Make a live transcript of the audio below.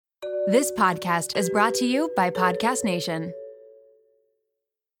This podcast is brought to you by Podcast Nation.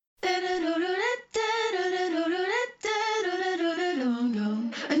 Welcome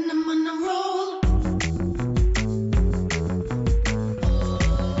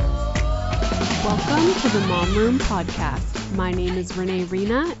to the Mudroom podcast. My name is Renee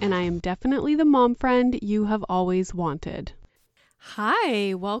Rena, and I am definitely the mom friend you have always wanted.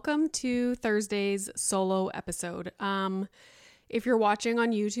 Hi, welcome to Thursday's solo episode. If you're watching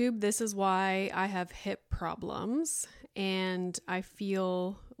on YouTube, this is why I have hip problems and I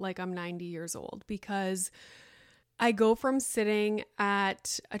feel like I'm 90 years old because I go from sitting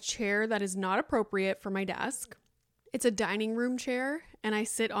at a chair that is not appropriate for my desk. It's a dining room chair and I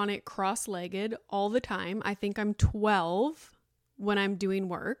sit on it cross-legged all the time. I think I'm 12 when I'm doing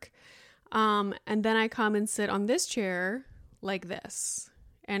work. And then I come and sit on this chair like this.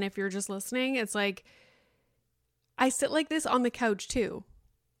 And if you're just listening, it's like I sit like this on the couch too.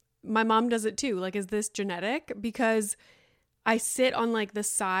 My mom does it too. Like, is this genetic? Because I sit on like the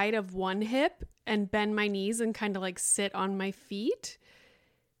side of one hip and bend my knees and kind of like sit on my feet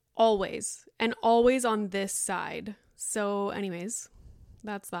always and always on this side. So anyways,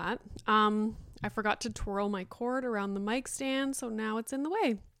 that's that. I forgot to twirl my cord around the mic stand, so now it's in the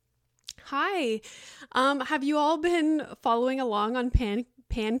way. Hi. Have you all been following along on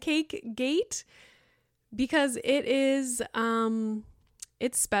Pancake-Gate? Because it is,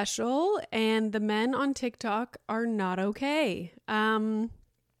 it's special and the men on TikTok are not okay.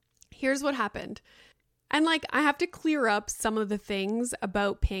 Here's what happened. And like, I have to clear up some of the things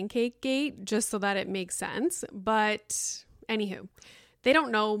about Pancake-Gate just so that it makes sense. But anywho, they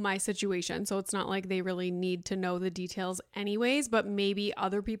don't know my situation. So it's not like they really need to know the details anyways, but maybe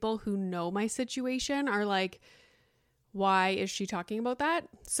other people who know my situation are like, why is she talking about that?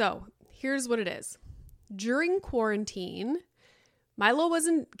 So here's what it is. During quarantine,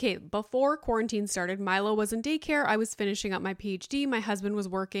 before quarantine started, Milo was in daycare. I was finishing up my PhD. My husband was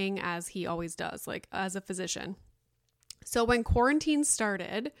working as he always does, like as a physician. So when quarantine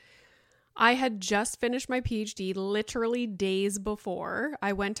started, I had just finished my PhD literally days before.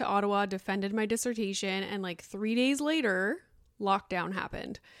 I went to Ottawa, defended my dissertation, and like 3 days later, lockdown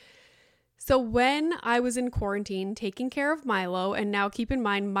happened. So when I was in quarantine taking care of Milo, and now keep in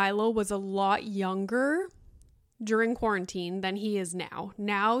mind, Milo was a lot younger during quarantine than he is now.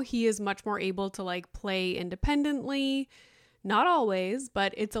 Now he is much more able to like play independently. Not always,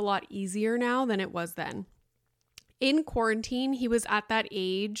 but it's a lot easier now than it was then. In quarantine, he was at that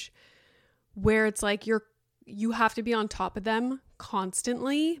age where it's like you have to be on top of them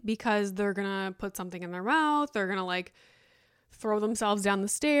constantly because they're gonna put something in their mouth. They're gonna like throw themselves down the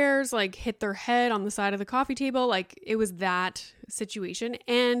stairs, like hit their head on the side of the coffee table. Like it was that situation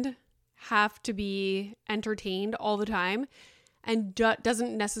and have to be entertained all the time and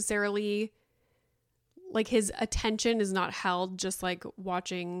doesn't necessarily like his attention is not held just like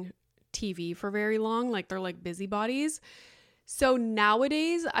watching TV for very long. Like they're like busybodies. So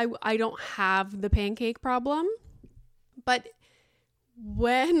nowadays I don't have the pancake problem, but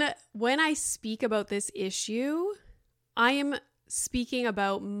when I speak about this issue, I am speaking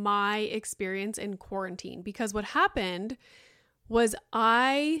about my experience in quarantine because what happened was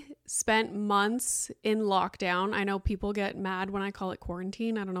I spent months in lockdown. I know people get mad when I call it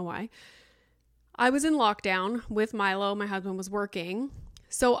quarantine. I don't know why. I was in lockdown with Milo. My husband was working.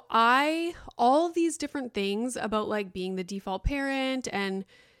 So all these different things about like being the default parent and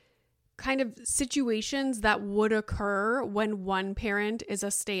kind of situations that would occur when one parent is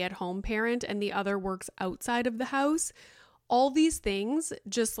a stay-at-home parent and the other works outside of the house. All these things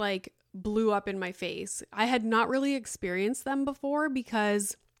just like blew up in my face. I had not really experienced them before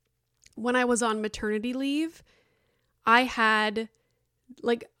because when I was on maternity leave, I had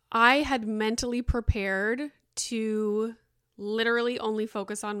mentally prepared to literally only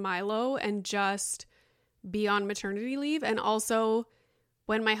focus on Milo and just be on maternity leave. And also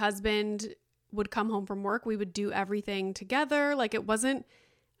when my husband would come home from work, we would do everything together. Like it wasn't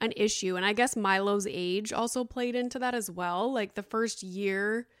an issue. And I guess Milo's age also played into that as well. Like the first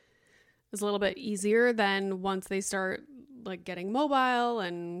year is a little bit easier than once they start like getting mobile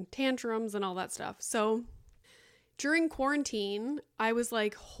and tantrums and all that stuff. So during quarantine, I was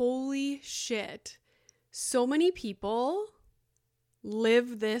like, holy shit, so many people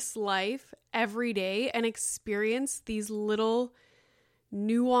live this life every day and experience these little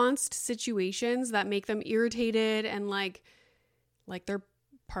nuanced situations that make them irritated and like their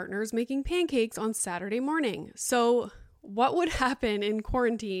partner's making pancakes on Saturday morning. So what would happen in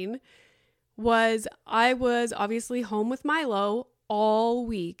quarantine was I was obviously home with Milo all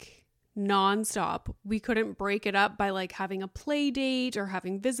week, nonstop. We couldn't break it up by like having a play date or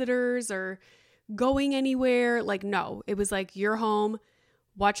having visitors or going anywhere. Like, no, it was like you're home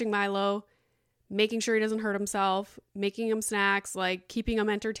watching Milo, making sure he doesn't hurt himself, making him snacks, like keeping him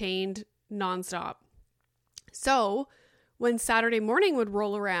entertained nonstop. So when Saturday morning would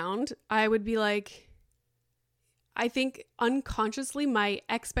roll around, I would be like, I think unconsciously my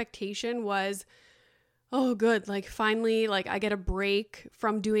expectation was, oh, good. Like finally, like I get a break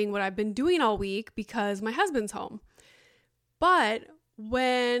from doing what I've been doing all week because my husband's home. But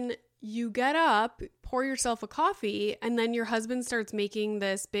when you get up, pour yourself a coffee, and then your husband starts making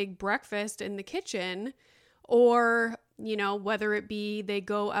this big breakfast in the kitchen, or, you know, whether it be they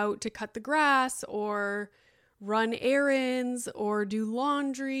go out to cut the grass or run errands or do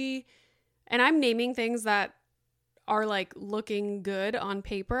laundry. And I'm naming things that are like looking good on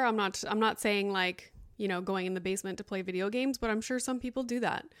paper. I'm not saying like, you know, going in the basement to play video games, but I'm sure some people do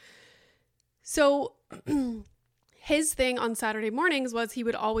that. So his thing on Saturday mornings was he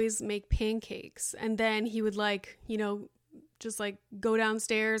would always make pancakes, and then he would like, you know, just like go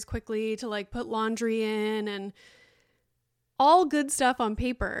downstairs quickly to like put laundry in, and all good stuff on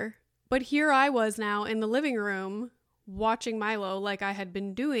paper. But here I was now in the living room watching Milo like I had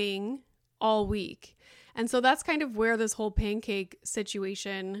been doing all week. And so that's kind of where this whole pancake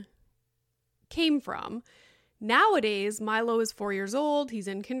situation came from. Nowadays, Milo is 4 years old. He's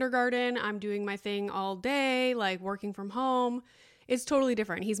in kindergarten. I'm doing my thing all day, like working from home. It's totally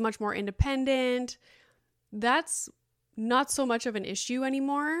different. He's much more independent. That's not so much of an issue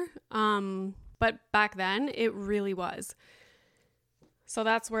anymore. But back then, it really was. So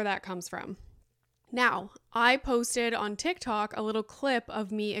that's where that comes from. Now, I posted on TikTok a little clip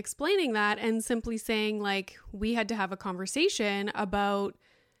of me explaining that and simply saying, like, we had to have a conversation about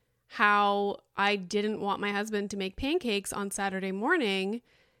how I didn't want my husband to make pancakes on Saturday morning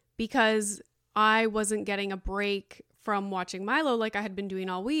because I wasn't getting a break from watching Milo like I had been doing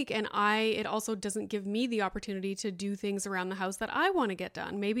all week. And it also doesn't give me the opportunity to do things around the house that I want to get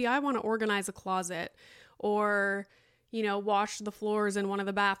done. Maybe I want to organize a closet or, you know, wash the floors in one of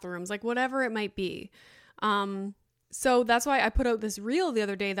the bathrooms, like whatever it might be. So that's why I put out this reel the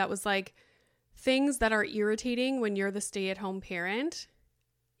other day that was like, things that are irritating when you're the stay-at-home parent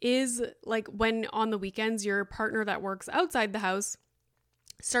is like when on the weekends your partner that works outside the house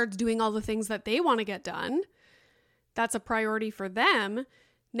starts doing all the things that they want to get done. That's a priority for them.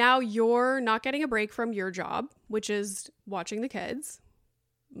 Now you're not getting a break from your job, which is watching the kids,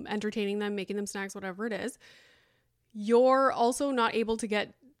 entertaining them, making them snacks, whatever it is. You're also not able to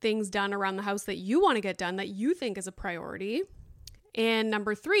get things done around the house that you want to get done that you think is a priority. And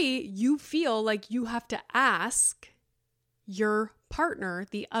number 3, you feel like you have to ask your partner,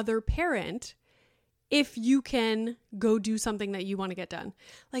 the other parent, if you can go do something that you want to get done.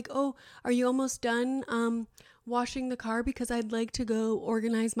 Like, oh, are you almost done washing the car? Because I'd like to go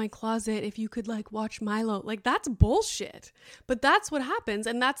organize my closet. If you could like watch Milo. Like, that's bullshit. But that's what happens.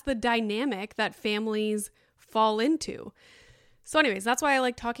 And that's the dynamic that families fall into. So anyways, that's why I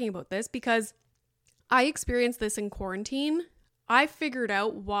like talking about this, because I experienced this in quarantine. I figured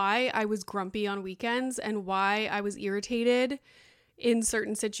out why I was grumpy on weekends and why I was irritated in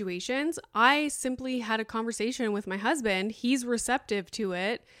certain situations. I simply had a conversation with my husband. He's receptive to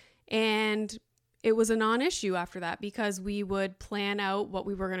it. And it was a non-issue after that, because we would plan out what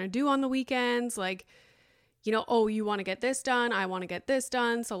we were going to do on the weekends. Like, you know, oh, you want to get this done. I want to get this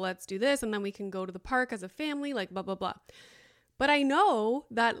done. So let's do this. And then we can go to the park as a family, like blah, blah, blah. But I know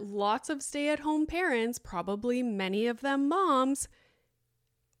that lots of stay-at-home parents, probably many of them moms,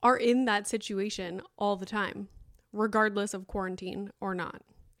 are in that situation all the time, regardless of quarantine or not.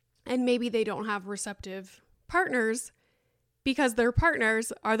 And maybe they don't have receptive partners because their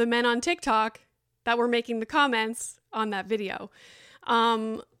partners are the men on TikTok that were making the comments on that video.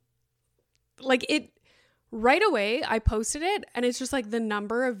 Right away, I posted it, and it's just like the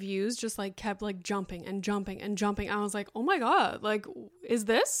number of views just like kept like jumping and jumping and jumping. I was like, oh my God, like, is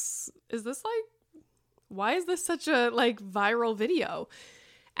this like, why is this such a like viral video?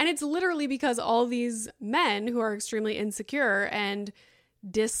 And it's literally because all these men who are extremely insecure and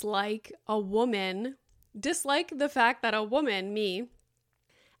dislike the fact that a woman, me,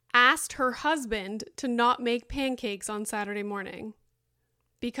 asked her husband to not make pancakes on Saturday morning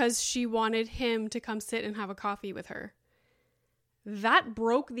because she wanted him to come sit and have a coffee with her. That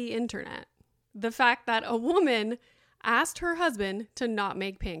broke the internet. The fact that a woman asked her husband to not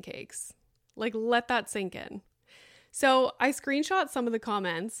make pancakes. Like, let that sink in. So I screenshot some of the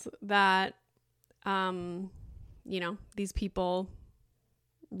comments that, these people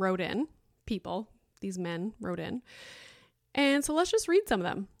wrote in. These men wrote in. And so let's just read some of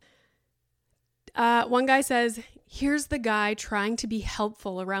them. One guy says, here's the guy trying to be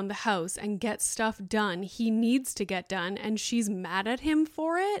helpful around the house and get stuff done he needs to get done, and she's mad at him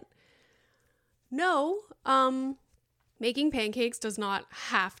for it. No, making pancakes does not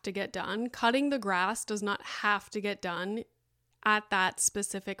have to get done. Cutting the grass does not have to get done at that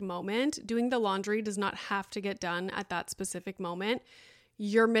specific moment. Doing the laundry does not have to get done at that specific moment.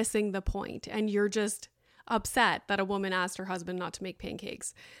 You're missing the point, and you're just upset that a woman asked her husband not to make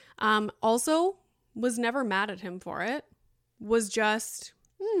pancakes. Also, was never mad at him for it. Was just,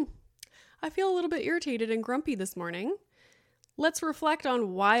 I feel a little bit irritated and grumpy this morning. Let's reflect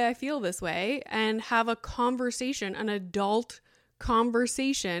on why I feel this way and have a conversation, an adult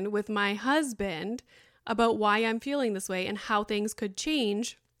conversation with my husband about why I'm feeling this way and how things could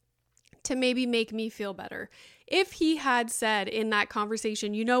change to maybe make me feel better. If he had said in that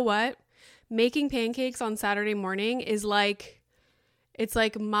conversation, you know what? Making pancakes on Saturday morning is like, it's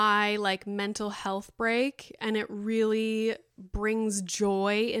like my mental health break, and it really brings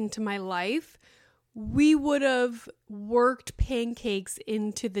joy into my life. We would have worked pancakes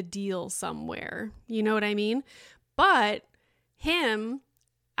into the deal somewhere. You know what I mean? But him,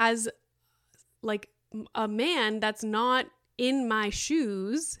 as like a man that's not in my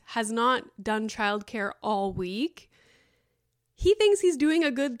shoes, has not done childcare all week, he thinks he's doing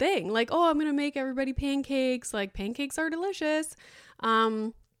a good thing. Like, oh, I'm going to make everybody pancakes. Like, pancakes are delicious.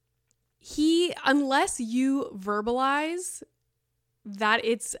 Unless you verbalize that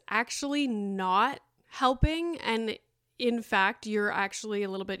it's actually not helping, and in fact, you're actually a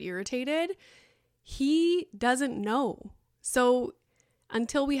little bit irritated, he doesn't know. So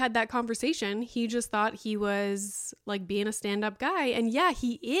until we had that conversation, he just thought he was like being a stand-up guy. And yeah,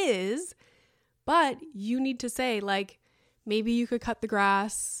 he is, but you need to say, like, maybe you could cut the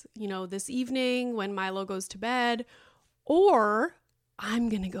grass, this evening when Milo goes to bed, or I'm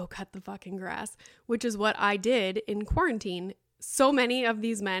going to go cut the fucking grass, which is what I did in quarantine. So many of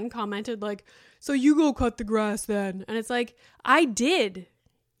these men commented like, so you go cut the grass then. And it's like, I did,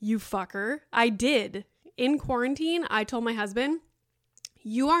 you fucker. I did. In quarantine, I told my husband,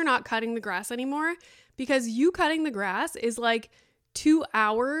 you are not cutting the grass anymore, because you cutting the grass is like 2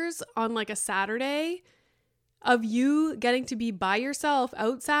 hours on like a Saturday of you getting to be by yourself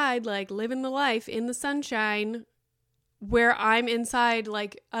outside, like living the life in the sunshine, where I'm inside,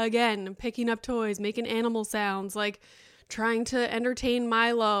 like, again, picking up toys, making animal sounds, like trying to entertain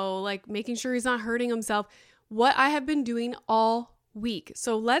Milo, like making sure he's not hurting himself. What I have been doing all week.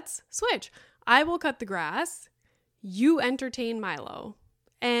 So let's switch. I will cut the grass. You entertain Milo.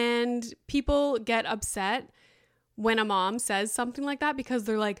 And people get upset when a mom says something like that, because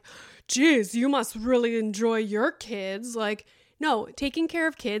they're like, geez, you must really enjoy your kids. Like, no, taking care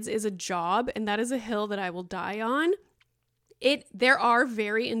of kids is a job, and that is a hill that I will die on. There are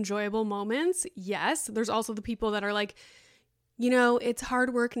very enjoyable moments. Yes. There's also the people that are like, it's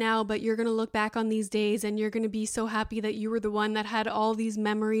hard work now, but you're going to look back on these days and you're going to be so happy that you were the one that had all these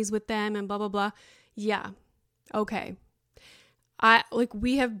memories with them and blah, blah, blah. Yeah. Okay.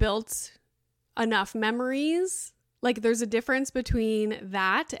 We have built enough memories. Like, there's a difference between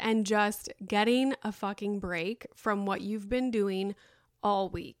that and just getting a fucking break from what you've been doing all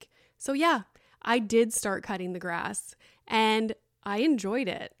week. So yeah, I did start cutting the grass and I enjoyed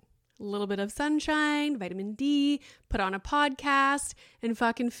it. A little bit of sunshine, vitamin D, put on a podcast, and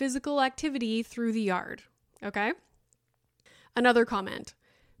fucking physical activity through the yard. Okay? Another comment.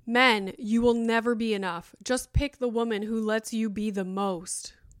 Men, you will never be enough. Just pick the woman who lets you be the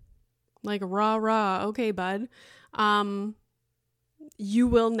most. Like, rah, rah. Okay, bud. You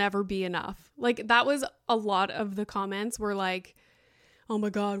will never be enough. Like, that was a lot of the comments were like, oh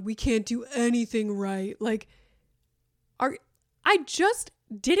my God, we can't do anything right. Like, I just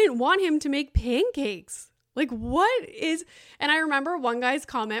didn't want him to make pancakes. Like, what is, and I remember one guy's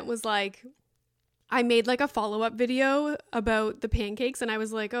comment was like, I made like a follow-up video about the pancakes, and I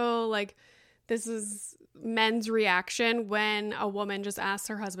was like, oh, like, this is men's reaction when a woman just asks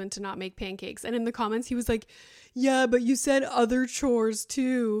her husband to not make pancakes. And in the comments, he was like, yeah, but you said other chores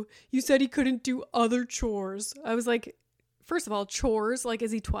too. You said he couldn't do other chores. I was like, first of all, chores, like,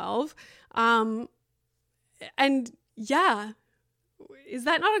 is he 12? And yeah, is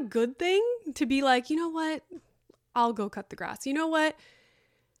that not a good thing to be like, you know what? I'll go cut the grass. You know what?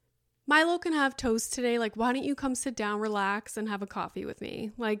 Milo can have toast today. Like, why don't you come sit down, relax, and have a coffee with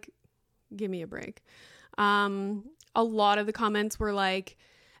me? Like, give me a break. A lot of the comments were like,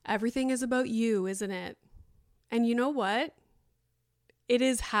 everything is about you, isn't it? And you know what? It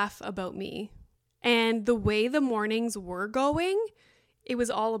is half about me. And the way the mornings were going, it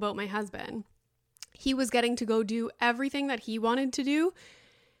was all about my husband. He was getting to go do everything that he wanted to do.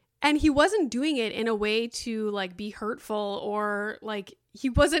 And he wasn't doing it in a way to like be hurtful, or like he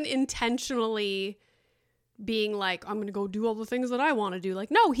wasn't intentionally being like, I'm going to go do all the things that I want to do.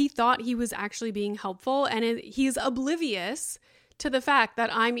 Like, no, he thought he was actually being helpful, and he's oblivious to the fact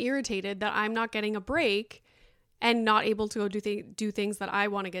that I'm irritated that I'm not getting a break and not able to go do things that I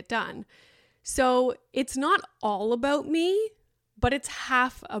want to get done. So it's not all about me, but it's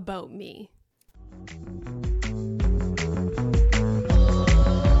half about me.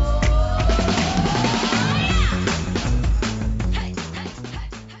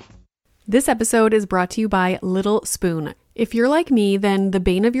 This episode is brought to you by Little Spoon. If you're like me, then the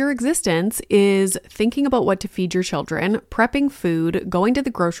bane of your existence is thinking about what to feed your children, prepping food, going to the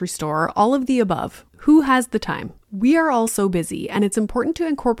grocery store, all of the above. Who has the time? We are all so busy, and it's important to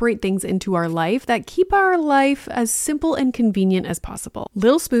incorporate things into our life that keep our life as simple and convenient as possible.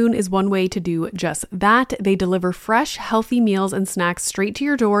 Little Spoon is one way to do just that. They deliver fresh, healthy meals and snacks straight to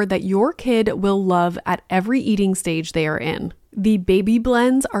your door that your kid will love at every eating stage they are in. The baby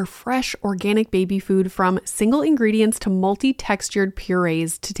blends are fresh, organic baby food from single ingredients to multi-textured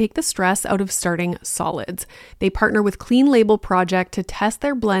purees to take the stress out of starting solids. They partner with Clean Label Project to test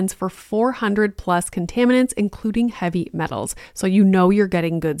their blends for 400 plus contaminants, including heavy metals, so you know you're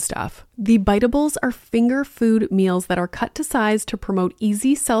getting good stuff. The Biteables are finger food meals that are cut to size to promote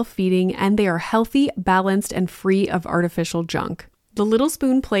easy self-feeding, and they are healthy, balanced, and free of artificial junk. The Little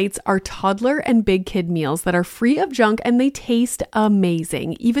Spoon plates are toddler and big kid meals that are free of junk, and they taste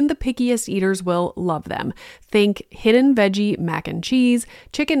amazing. Even the pickiest eaters will love them. Think hidden veggie mac and cheese,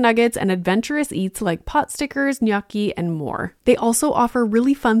 chicken nuggets, and adventurous eats like pot stickers, gnocchi, and more. They also offer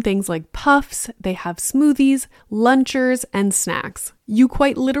really fun things like puffs. They have smoothies, lunchers, and snacks. You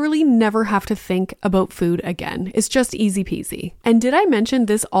quite literally never have to think about food again. It's just easy peasy. And did I mention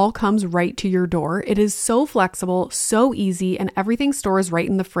this all comes right to your door? It is so flexible, so easy, and everything stores right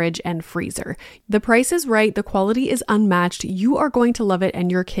in the fridge and freezer. The price is right, the quality is unmatched. You are going to love it, and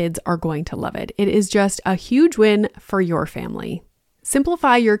your kids are going to love it. It is just a huge win for your family.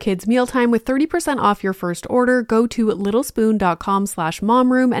 Simplify your kids' mealtime with 30% off your first order. Go to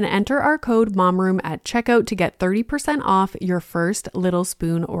littlespoon.com/momroom and enter our code momroom at checkout to get 30% off your first Little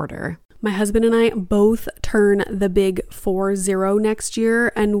Spoon order. My husband and I both turn the big 40 next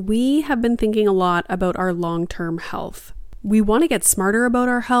year, and we have been thinking a lot about our long-term health. We want to get smarter about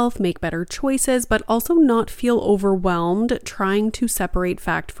our health, make better choices, but also not feel overwhelmed trying to separate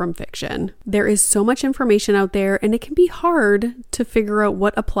fact from fiction. There is so much information out there, and it can be hard to figure out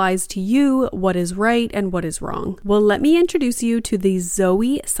what applies to you, what is right, and what is wrong. Well, let me introduce you to the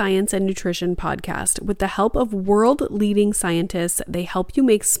Zoe Science and Nutrition podcast. With the help of world-leading scientists, they help you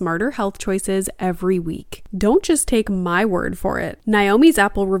make smarter health choices every week. Don't just take my word for it. Naomi's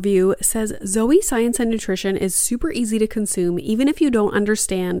Apple review says Zoe Science and Nutrition is super easy to consume even if you don't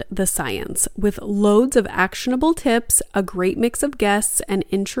understand the science, with loads of actionable tips, a great mix of guests, and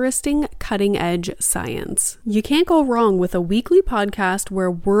interesting cutting-edge science. You can't go wrong with a weekly podcast where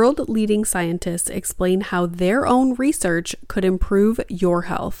world-leading scientists explain how their own research could improve your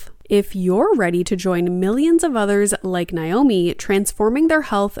health. If you're ready to join millions of others like Naomi transforming their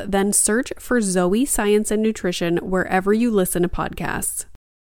health, then search for Zoe Science and Nutrition wherever you listen to podcasts.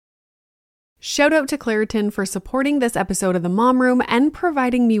 Shout out to Claritin for supporting this episode of the Mom Room and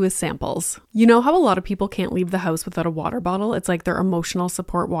providing me with samples. You know how a lot of people can't leave the house without a water bottle? It's like their emotional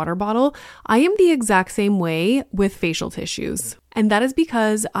support water bottle. I am the exact same way with facial tissues. And that is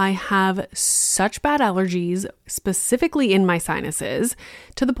because I have such bad allergies, specifically in my sinuses,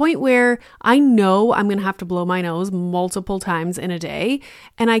 to the point where I know I'm going to have to blow my nose multiple times in a day,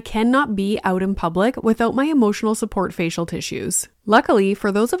 and I cannot be out in public without my emotional support facial tissues. Luckily,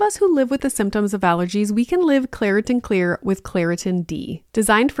 for those of us who live with the symptoms of allergies, we can live Claritin Clear with Claritin D.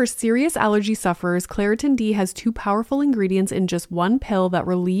 Designed for serious allergy sufferers, Claritin D has 2 powerful ingredients in just one pill that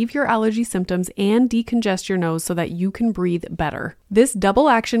relieve your allergy symptoms and decongest your nose so that you can breathe better. This double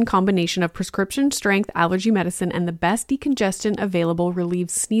action combination of prescription strength allergy medicine and the best decongestant available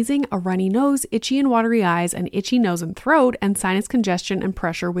relieves sneezing, a runny nose, itchy and watery eyes, an itchy nose and throat, and sinus congestion and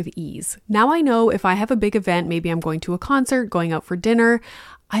pressure with ease. Now I know if I have a big event, maybe I'm going to a concert, going out for dinner,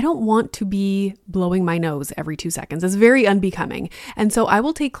 I don't want to be blowing my nose every 2 seconds. It's very unbecoming. And so I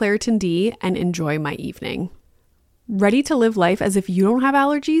will take Claritin D and enjoy my evening. Ready to live life as if you don't have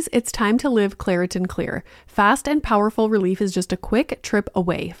allergies? It's time to live Claritin Clear. Fast and powerful relief is just a quick trip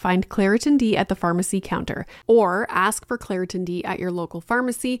away. Find Claritin D at the pharmacy counter or ask for Claritin D at your local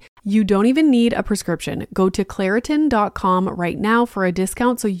pharmacy. You don't even need a prescription. Go to Claritin.com right now for a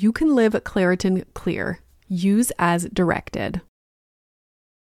discount so you can live Claritin Clear. Use as directed.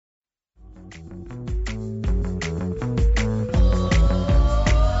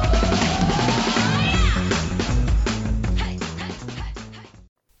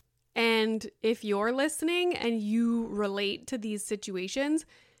 And if you're listening and you relate to these situations,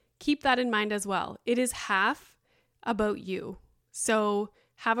 keep that in mind as well. It is half about you. So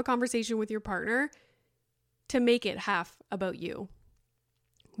have a conversation with your partner to make it half about you.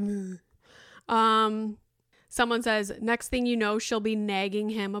 Someone says, next thing you know, she'll be nagging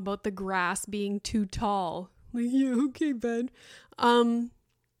him about the grass being too tall. Like, yeah, okay, Ben.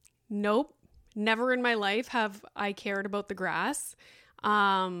 Nope. Never in my life have I cared about the grass.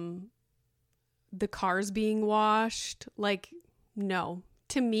 The cars being washed. Like, no.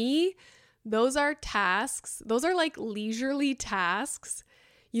 To me, those are tasks. Those are like leisurely tasks.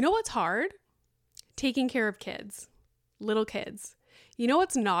 You know what's hard? Taking care of kids. Little kids. You know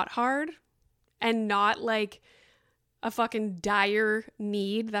what's not hard? And not like a fucking dire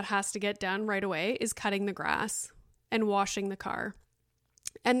need that has to get done right away is cutting the grass and washing the car.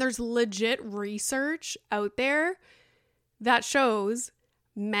 And there's legit research out there that shows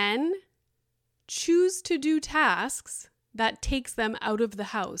men choose to do tasks that takes them out of the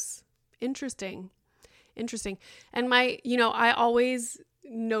house. Interesting. And I always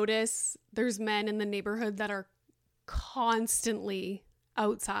notice there's men in the neighborhood that are constantly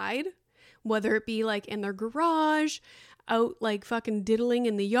outside, whether it be like in their garage, out like fucking diddling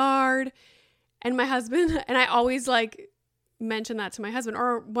in the yard. And my husband, and I always like mention that to my husband.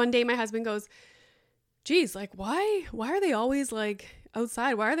 Or one day my husband goes, geez, like why are they always like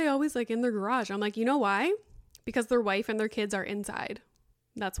outside? Why are they always like in their garage? I'm like, you know why? Because their wife and their kids are inside.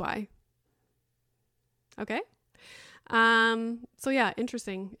 That's why. Okay. So yeah,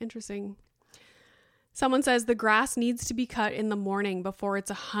 interesting. Someone says the grass needs to be cut in the morning before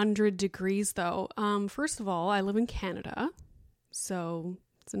it's 100 degrees though. First of all, I live in Canada, so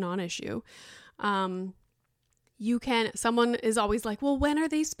it's a non-issue. Someone is always like, well, when are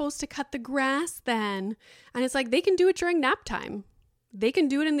they supposed to cut the grass then? And it's like, they can do it during nap time. They can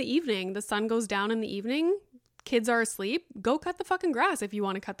do it in the evening. The sun goes down in the evening. Kids are asleep. Go cut the fucking grass if you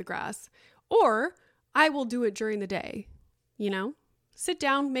want to cut the grass. Or I will do it during the day, Sit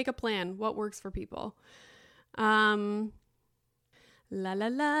down, make a plan. What works for people? Okay,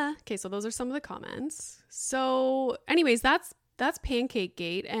 so those are some of the comments. So anyways, that's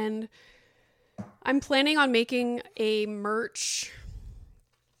Pancake-Gate, and I'm planning on making a merch.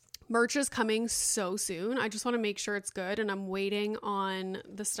 Merch is coming so soon. I just want to make sure it's good, and I'm waiting on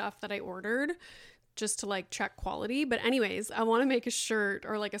the stuff that I ordered just to like check quality. But anyways, I want to make a shirt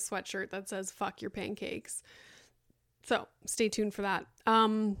or like a sweatshirt that says fuck your pancakes. So stay tuned for that.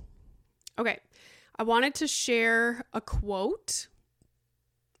 Okay. I wanted to share a quote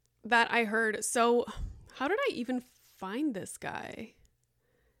that I heard. So how did I even find this guy?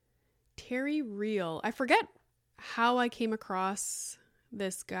 Terry Real. I forget how I came across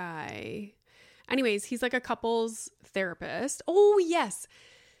this guy. Anyways, he's like a couples therapist. Oh, yes.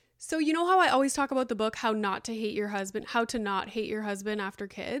 So you know how I always talk about the book, How to Not Hate Your Husband After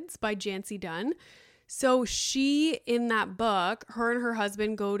Kids by Jancy Dunn. So she, in that book, her and her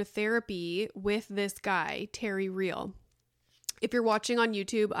husband go to therapy with this guy, Terry Real. If you're watching on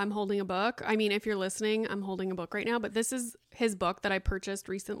YouTube, I'm holding a book. I mean, if you're listening, I'm holding a book right now, but this is his book that I purchased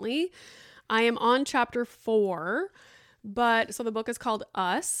recently. I am on chapter 4, so the book is called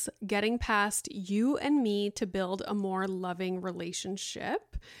Us, Getting Past You and Me to Build a More Loving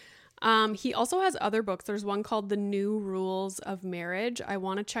Relationship. He also has other books. There's one called The New Rules of Marriage. I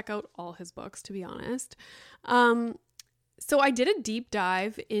want to check out all his books, to be honest. So I did a deep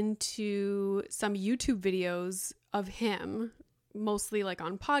dive into some YouTube videos of him, mostly like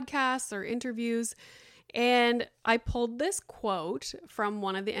on podcasts or interviews. And I pulled this quote from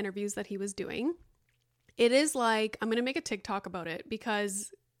one of the interviews that he was doing. It is like, I'm going to make a TikTok about it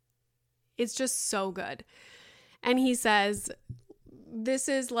because it's just so good. And he says, this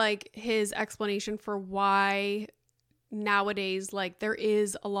is like his explanation for why nowadays, like there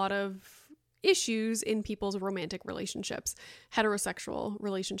is a lot of issues in people's romantic relationships, heterosexual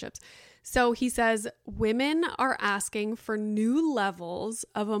relationships. So he says, women are asking for new levels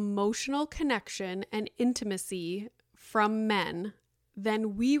of emotional connection and intimacy from men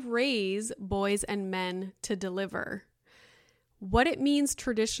than we raise boys and men to deliver. What it means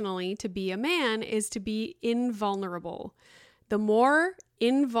traditionally to be a man is to be invulnerable. The more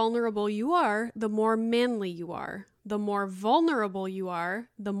invulnerable you are, the more manly you are. The more vulnerable you are,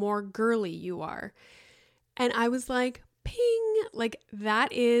 the more girly you are. And I was like, ping, like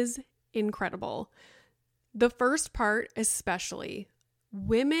that is incredible. The first part especially,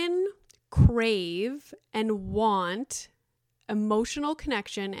 women crave and want emotional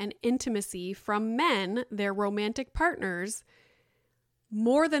connection and intimacy from men, their romantic partners,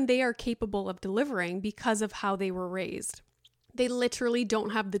 more than they are capable of delivering because of how they were raised. They literally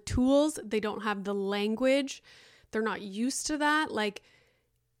don't have the tools. They don't have the language. They're not used to that. Like,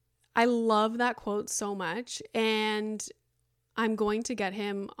 I love that quote so much. And I'm going to get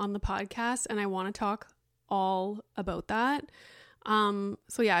him on the podcast and I want to talk all about that.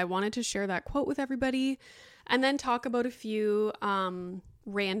 So yeah, I wanted to share that quote with everybody and then talk about a few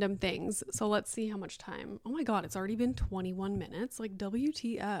random things. So let's see how much time. Oh my God, it's already been 21 minutes. Like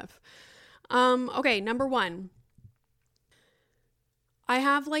WTF. Okay, number 1. I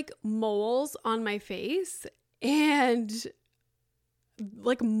have like moles on my face and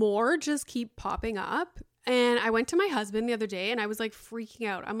like more just keep popping up. And I went to my husband the other day and I was like freaking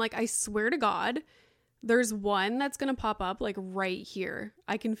out. I'm like, I swear to God, there's one that's going to pop up like right here.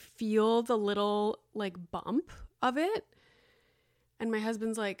 I can feel the little like bump of it. And my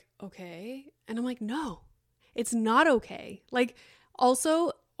husband's like, okay. And I'm like, no, it's not okay. Like,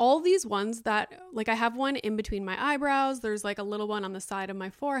 also all these ones that like, I have one in between my eyebrows. There's like a little one on the side of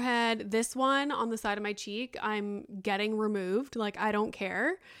my forehead. This one on the side of my cheek, I'm getting removed. Like, I don't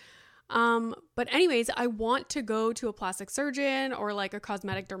care. But anyways, I want to go to a plastic surgeon or like a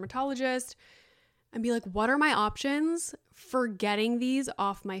cosmetic dermatologist and be like, what are my options for getting these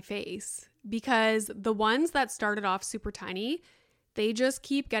off my face? Because the ones that started off super tiny, they just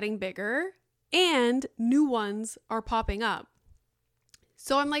keep getting bigger and new ones are popping up.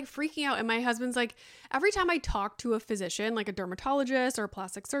 So I'm like freaking out. And my husband's like, every time I talk to a physician, like a dermatologist or a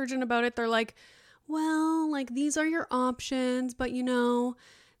plastic surgeon about it, they're like, well, like these are your options, but you know,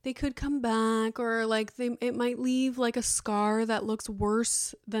 they could come back or like it might leave like a scar that looks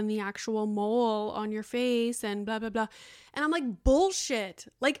worse than the actual mole on your face and blah, blah, blah. And I'm like, bullshit,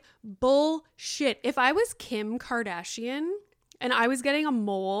 like bullshit. If I was Kim Kardashian and I was getting a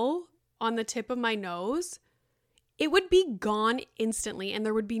mole on the tip of my nose, it would be gone instantly and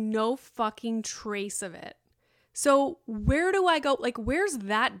there would be no fucking trace of it. So where do I go? Like, where's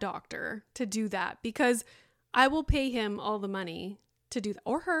that doctor to do that? Because I will pay him all the money to do that,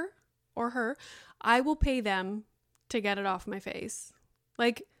 or her. I will pay them to get it off my face.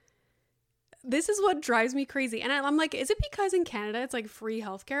 Like, this is what drives me crazy. And I'm like, is it because in Canada it's like free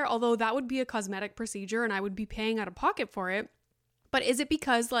healthcare? Although that would be a cosmetic procedure and I would be paying out of pocket for it. But is it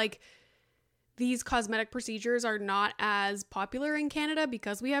because like these cosmetic procedures are not as popular in Canada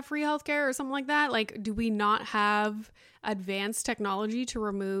because we have free healthcare or something like that? Like, do we not have advanced technology to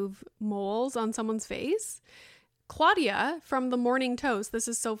remove moles on someone's face? Claudia from the Morning Toast, this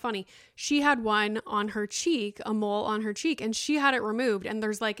is so funny. She had one on her cheek, a mole on her cheek, and she had it removed and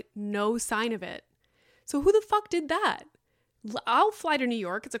there's like no sign of it. So who the fuck did that? I'll fly to New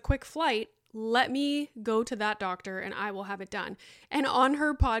York. It's a quick flight. Let me go to that doctor and I will have it done. And on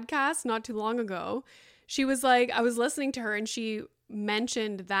her podcast not too long ago, she was like, I was listening to her and she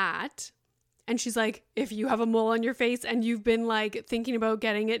mentioned that. And she's like, if you have a mole on your face and you've been like thinking about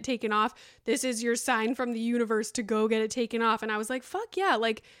getting it taken off, this is your sign from the universe to go get it taken off. And I was like, fuck yeah.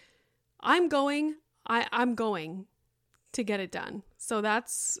 Like, I'm going to get it done. So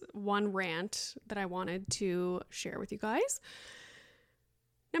that's one rant that I wanted to share with you guys.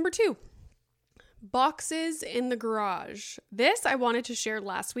 Number 2, boxes in the garage. This I wanted to share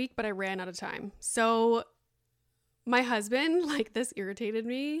last week, but I ran out of time. So my husband, like, this irritated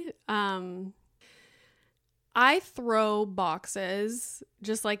me. I throw boxes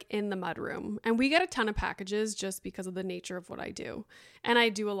just like in the mudroom, and we get a ton of packages just because of the nature of what I do. And I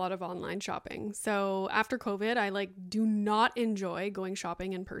do a lot of online shopping. So after COVID, I like do not enjoy going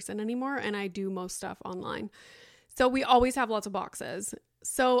shopping in person anymore. And I do most stuff online. So we always have lots of boxes.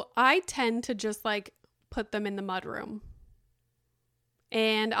 So I tend to just like put them in the mudroom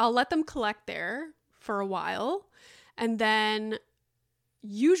and I'll let them collect there for a while. And then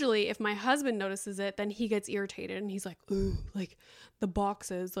usually if my husband notices it, then he gets irritated and he's like, ooh, like the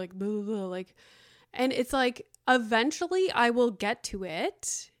boxes, like, blah, blah, blah, like, and it's like, eventually I will get to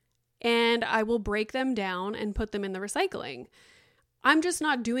it and I will break them down and put them in the recycling. I'm just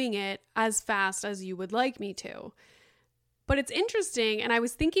not doing it as fast as you would like me to. But it's interesting. And I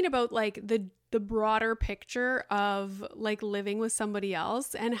was thinking about like the broader picture of like living with somebody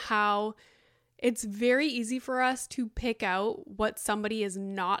else and how it's very easy for us to pick out what somebody is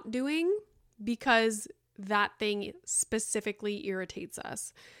not doing because that thing specifically irritates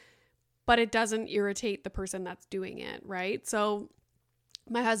us, but it doesn't irritate the person that's doing it, right? So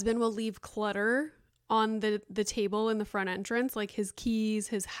my husband will leave clutter on the table in the front entrance, like his keys,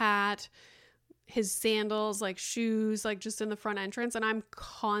 his hat, his sandals, like shoes, like just in the front entrance. And I'm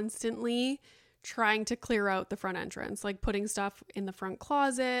constantly trying to clear out the front entrance, like putting stuff in the front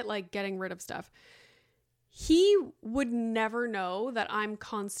closet, like getting rid of stuff. he would never know that I'm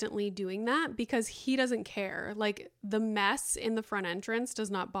constantly doing that because he doesn't care. Like the mess in the front entrance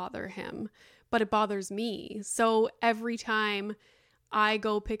does not bother him, but it bothers me. So every time I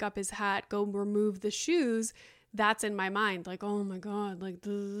go pick up his hat, go remove the shoes, that's in my mind. Like, oh my God, like,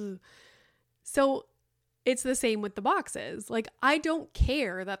 ugh. So it's the same with the boxes. Like, I don't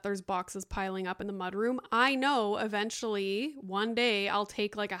care that there's boxes piling up in the mudroom. I know eventually one day I'll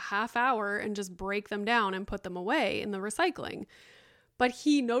take like a half hour and just break them down and put them away in the recycling. But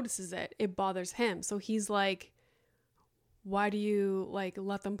he notices it. It bothers him. So he's like, why do you like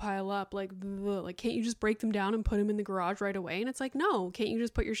let them pile up? Like, ugh. Like, can't you just break them down and put them in the garage right away? And it's like, no, can't you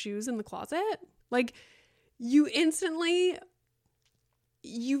just put your shoes in the closet? Like, you instantly...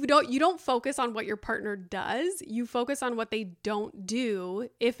 You don't focus on what your partner does. You focus on what they don't do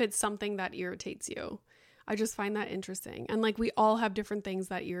if it's something that irritates you. I just find that interesting. And like, we all have different things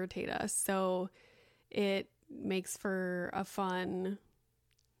that irritate us. So it makes for a fun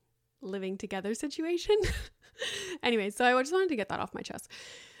living together situation. Anyway, so I just wanted to get that off my chest.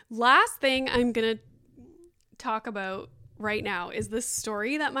 Last thing I'm going to talk about right now is this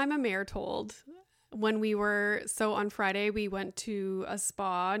story that my mère told when so on Friday, we went to a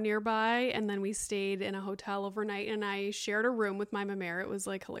spa nearby and then we stayed in a hotel overnight and I shared a room with my mère. It was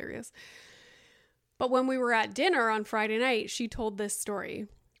like hilarious. But when we were at dinner on Friday night, she told this story.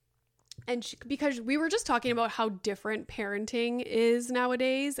 And because we were just talking about how different parenting is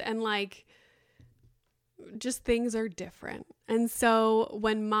nowadays and like just things are different. And so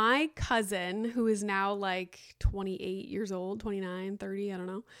when my cousin, who is now like 28 years old, 29, 30, I don't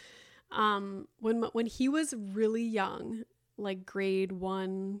know, when he was really young, like grade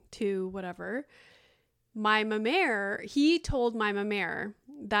 1, 2, whatever, he told my mère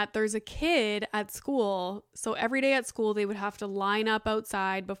that there's a kid at school. So every day at school, they would have to line up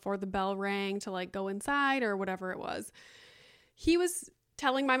outside before the bell rang to like go inside or whatever it was. He was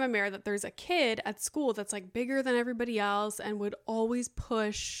telling my mère that there's a kid at school that's like bigger than everybody else and would always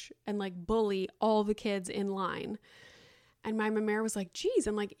push and like bully all the kids in line. And my mère was like, geez.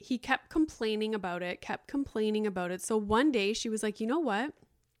 And like, he kept complaining about it. So one day she was like, you know what?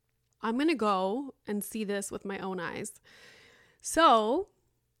 I'm going to go and see this with my own eyes. So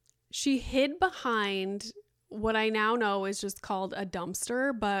she hid behind what I now know is just called a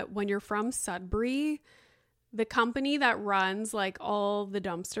dumpster. But when you're from Sudbury, the company that runs like all the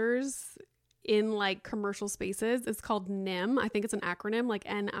dumpsters in like commercial spaces is called NIM. I think it's an acronym, like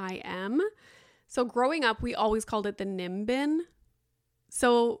NIM. So growing up, we always called it the NIM bin.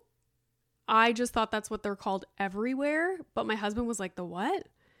 So I just thought that's what they're called everywhere. But my husband was like, the what?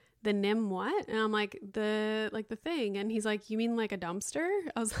 The NIM what? And I'm like, the thing. And he's like, you mean like a dumpster?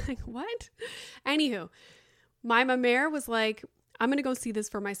 I was like, what? Anywho, my mère was like, I'm going to go see this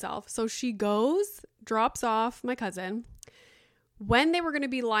for myself. So she goes, drops off my cousin. When they were going to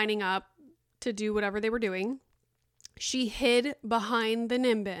be lining up to do whatever they were doing, she hid behind the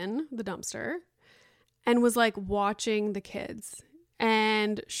NIM bin, the dumpster, and was like watching the kids.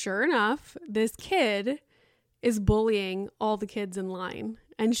 And sure enough, this kid is bullying all the kids in line.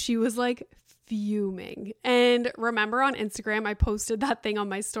 And she was like fuming. And remember on Instagram, I posted that thing on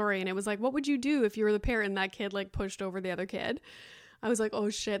my story and it was like, what would you do if you were the parent and that kid like pushed over the other kid? I was like,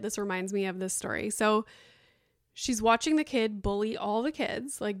 oh shit, this reminds me of this story. So she's watching the kid bully all the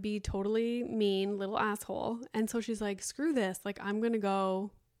kids, like be totally mean little asshole. And so she's like, screw this. Like, I'm going to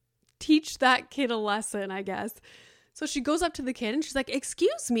go teach that kid a lesson, I guess. So she goes up to the kid and she's like,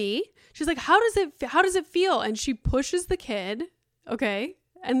 excuse me. She's like, how does it feel? And she pushes the kid. Okay.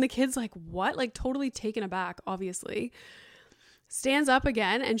 And the kid's like, what? Like totally taken aback, obviously. Stands up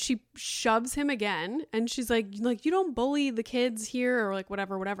again and she shoves him again. And she's like, you don't bully the kids here or like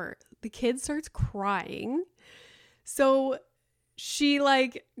whatever. The kid starts crying. So she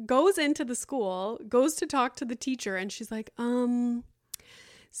like goes into the school, goes to talk to the teacher, and she's like,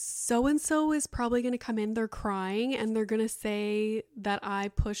 so-and-so is probably going to come in. They're crying and they're going to say that I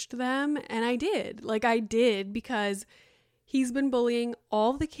pushed them. And I did because he's been bullying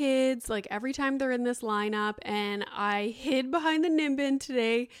all the kids, like every time they're in this lineup. And I hid behind the NIM bin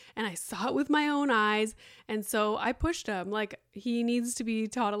today and I saw it with my own eyes. And so I pushed him. Like he needs to be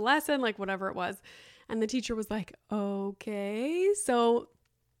taught a lesson, like whatever it was. And the teacher was like, okay. So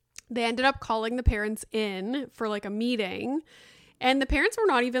they ended up calling the parents in for like a meeting. And the parents were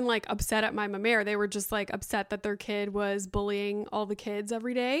not even like upset at my mère. They were just like upset that their kid was bullying all the kids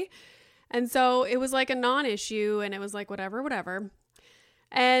every day. And so it was like a non-issue and it was like, whatever.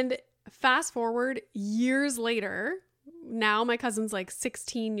 And fast forward years later, now my cousin's like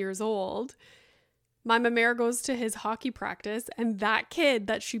 16 years old. My mamere goes to his hockey practice, and that kid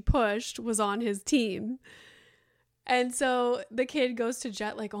that she pushed was on his team. And so the kid goes to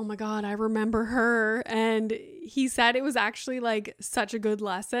Jet like, oh my God, I remember her. And he said it was actually like such a good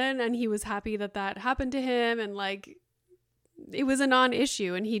lesson. And he was happy that that happened to him. And like, it was a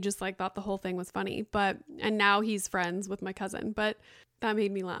non-issue. And he just like thought the whole thing was funny. And now he's friends with my cousin. But that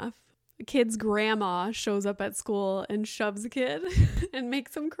made me laugh. The kid's grandma shows up at school and shoves a kid and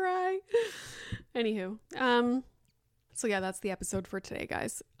makes him cry. Anywho, so yeah, that's the episode for today,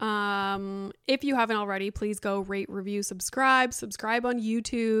 guys. If you haven't already, please go rate, review, subscribe on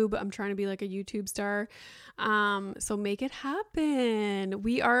YouTube. I'm trying to be like a YouTube star. So make it happen.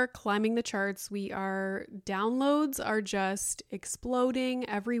 We are climbing the charts. Downloads are just exploding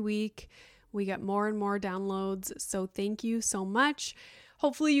every week. We get more and more downloads. So thank you so much.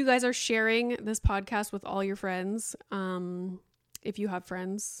 Hopefully you guys are sharing this podcast with all your friends. If you have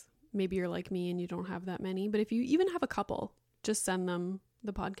friends, maybe you're like me and you don't have that many, but if you even have a couple, just send them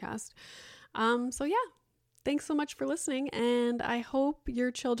the podcast. So yeah, thanks so much for listening. And I hope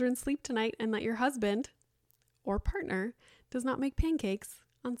your children sleep tonight and that your husband or partner does not make pancakes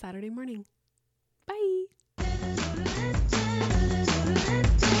on Saturday morning. Bye.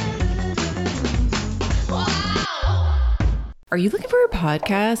 Are you looking for a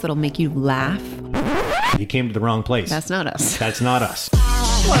podcast that'll make you laugh? You came to the wrong place. That's not us. That's not us.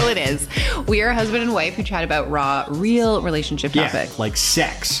 Well, it is. We are a husband and wife who chat about raw, real relationship topics. Like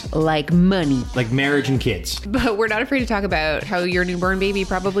sex. Like money. Like marriage and kids. But we're not afraid to talk about how your newborn baby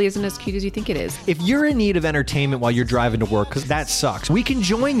probably isn't as cute as you think it is. If you're in need of entertainment while you're driving to work, because that sucks, we can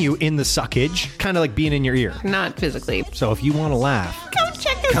join you in the suckage, kind of like being in your ear. Not physically. So if you want to laugh, Come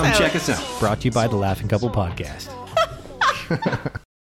check us out. Come check us out. Brought to you by the Laughing Couple Podcast.